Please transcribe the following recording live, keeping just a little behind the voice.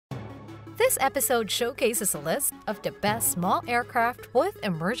This episode showcases a list of the best small aircraft with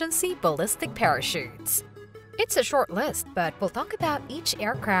emergency ballistic parachutes. It's a short list, but we'll talk about each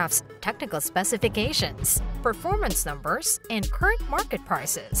aircraft's technical specifications, performance numbers, and current market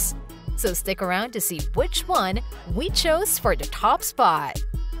prices. So stick around to see which one we chose for the top spot.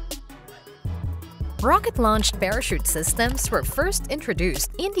 Rocket-launched parachute systems were first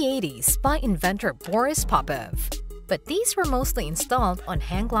introduced in the 80s by inventor Boris Popov, but these were mostly installed on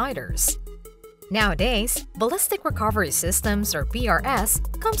hang gliders. Nowadays, ballistic recovery systems, or BRS,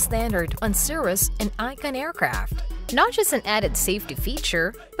 come standard on Cirrus and Icon aircraft, not just an added safety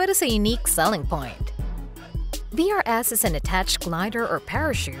feature, but as a unique selling point. BRS is an attached glider or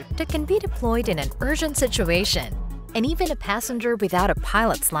parachute that can be deployed in an urgent situation, and even a passenger without a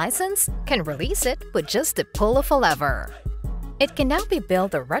pilot's license can release it with just the pull of a lever. It can now be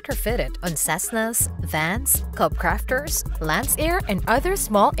built or retrofitted on Cessnas, Vans, Cubcrafters, Lancer, and other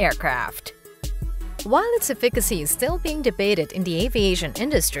small aircraft. While its efficacy is still being debated in the aviation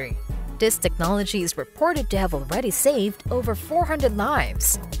industry, this technology is reported to have already saved over 400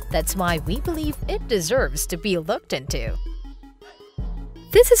 lives. That's why we believe it deserves to be looked into.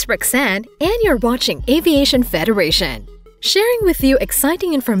 This is Roxanne, and you're watching Aviation Federation, sharing with you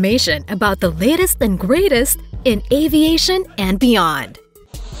exciting information about the latest and greatest in aviation and beyond.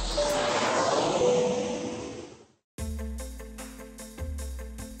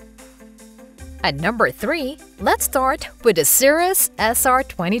 At number 3, let's start with the Cirrus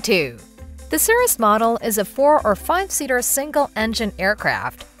SR22. The Cirrus model is a 4- or 5-seater single-engine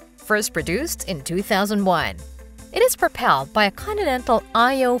aircraft, first produced in 2001. It is propelled by a Continental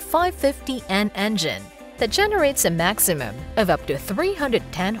IO 550N engine that generates a maximum of up to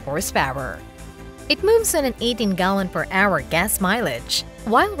 310 horsepower. It moves at an 18-gallon-per-hour gas mileage,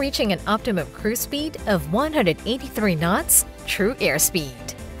 while reaching an optimum cruise speed of 183 knots true airspeed.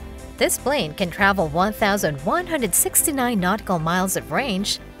 This plane can travel 1,169 nautical miles of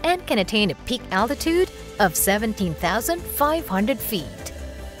range and can attain a peak altitude of 17,500 feet.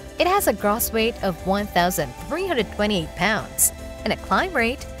 It has a gross weight of 1,328 pounds and a climb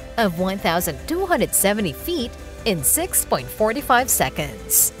rate of 1,270 feet in 6.45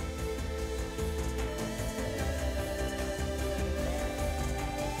 seconds.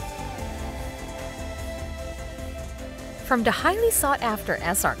 From the highly sought-after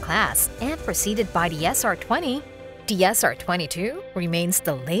SR class and preceded by the SR-20, the SR-22 remains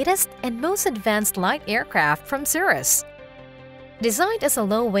the latest and most advanced light aircraft from Cirrus. Designed as a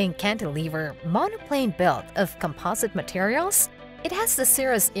low-wing cantilever monoplane built of composite materials, it has the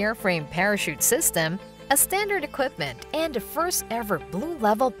Cirrus airframe parachute system as standard equipment and the first-ever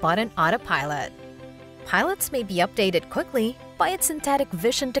blue-level button autopilot. Pilots may be updated quickly by its synthetic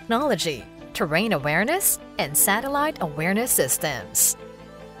vision technology, terrain awareness, and satellite awareness systems.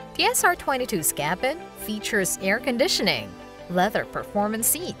 The SR-22's cabin features air conditioning, leather performance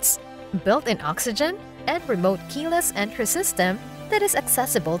seats, built-in oxygen, and remote keyless entry system that is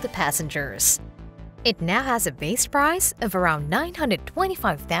accessible to passengers. It now has a base price of around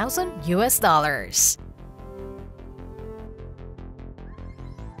 $925,000 US.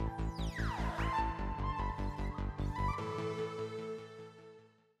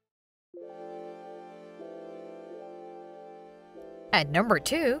 At number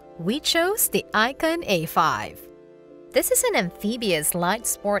 2, we chose the Icon A5. This is an amphibious light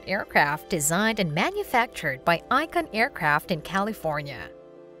sport aircraft designed and manufactured by Icon Aircraft in California.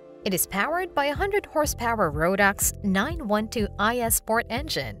 It is powered by a 100-horsepower Rodax 912IS sport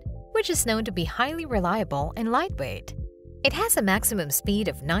engine, which is known to be highly reliable and lightweight. It has a maximum speed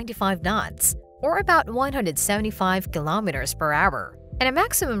of 95 knots, or about 175 kilometers per hour, and a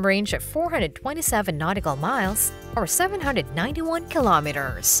maximum range of 427 nautical miles, or 791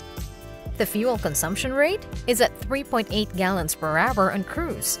 kilometers. The fuel consumption rate is at 3.8 gallons per hour on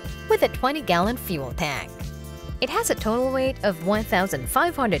cruise, with a 20-gallon fuel tank. It has a total weight of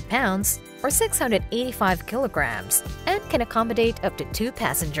 1,500 pounds, or 685 kilograms, and can accommodate up to 2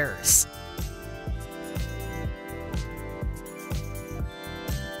 passengers.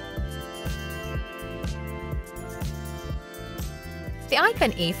 The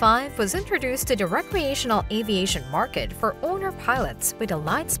Icon A5 was introduced to the recreational aviation market for owner pilots with a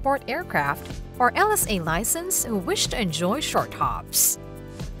light sport aircraft or LSA license who wish to enjoy short hops.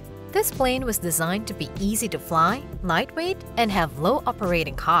 This plane was designed to be easy to fly, lightweight, and have low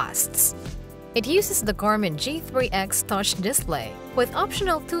operating costs. It uses the Garmin G3X touch display with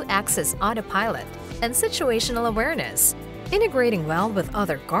optional 2-axis autopilot and situational awareness, integrating well with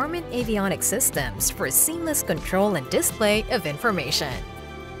other Garmin avionics systems for seamless control and display of information.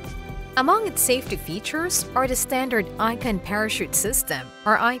 Among its safety features are the standard Icon Parachute System,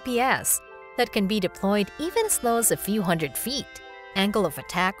 or IPS, that can be deployed even as low as a few hundred feet, angle of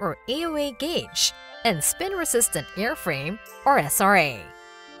attack or AOA gauge, and spin-resistant airframe or SRA.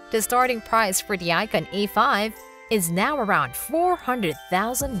 The starting price for the Icon A5 is now around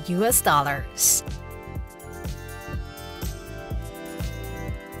 $400,000 US.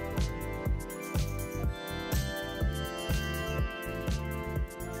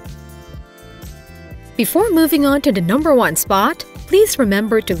 Before moving on to the number 1 spot, please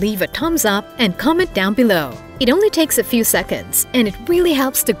remember to leave a thumbs up and comment down below. It only takes a few seconds, and it really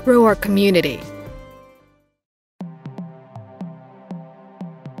helps to grow our community.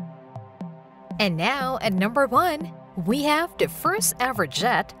 And now, at number 1, we have the first ever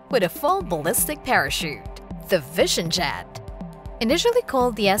jet with a full ballistic parachute, the Vision Jet. Initially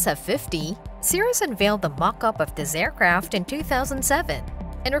called the SF-50, Cirrus unveiled the mock-up of this aircraft in 2007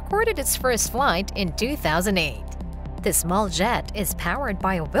 and recorded its first flight in 2008. The small jet is powered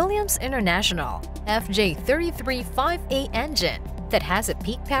by a Williams International FJ335A engine that has a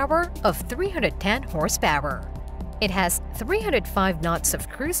peak power of 310 horsepower. It has 305 knots of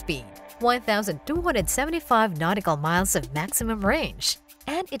cruise speed, 1,275 nautical miles of maximum range,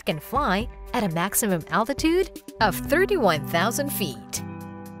 and it can fly at a maximum altitude of 31,000 feet.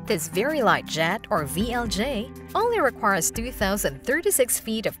 This very light jet, or VLJ, only requires 2,036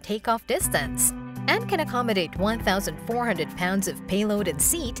 feet of takeoff distance and can accommodate 1,400 pounds of payload and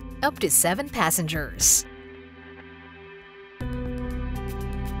seat up to 7 passengers.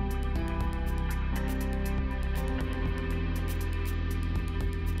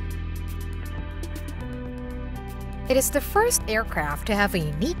 It is the first aircraft to have a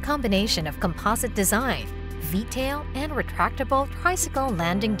unique combination of composite design, V-tail, and retractable tricycle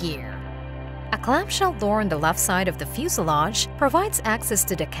landing gear. A clamshell door on the left side of the fuselage provides access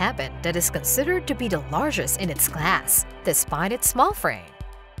to the cabin that is considered to be the largest in its class, despite its small frame.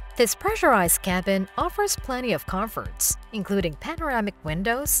 This pressurized cabin offers plenty of comforts, including panoramic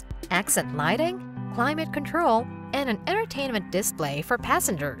windows, accent lighting, climate control, and an entertainment display for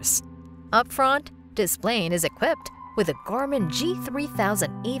passengers. Up front, this plane is equipped with a Garmin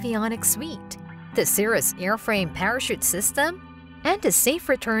G3000 avionics suite, the Cirrus airframe parachute system, and the Safe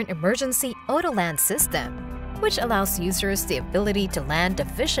Return Emergency Auto-Land system, which allows users the ability to land the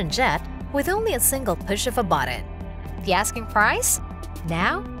Vision Jet with only a single push of a button. The asking price?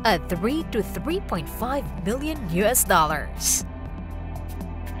 Now at $3 to $3.5 million US.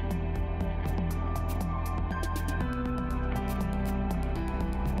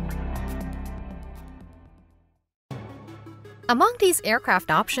 Among these aircraft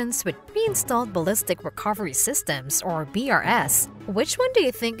options with pre-installed ballistic recovery systems, or BRS, which one do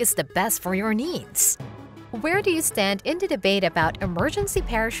you think is the best for your needs? Where do you stand in the debate about emergency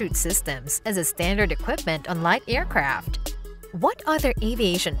parachute systems as a standard equipment on light aircraft? What other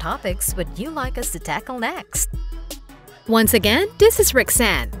aviation topics would you like us to tackle next? Once again, this is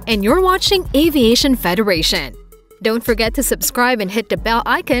Roxanne, and you're watching Aviation Federation. Don't forget to subscribe and hit the bell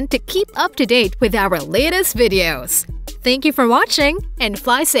icon to keep up to date with our latest videos. Thank you for watching, and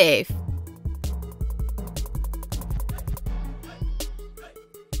fly safe!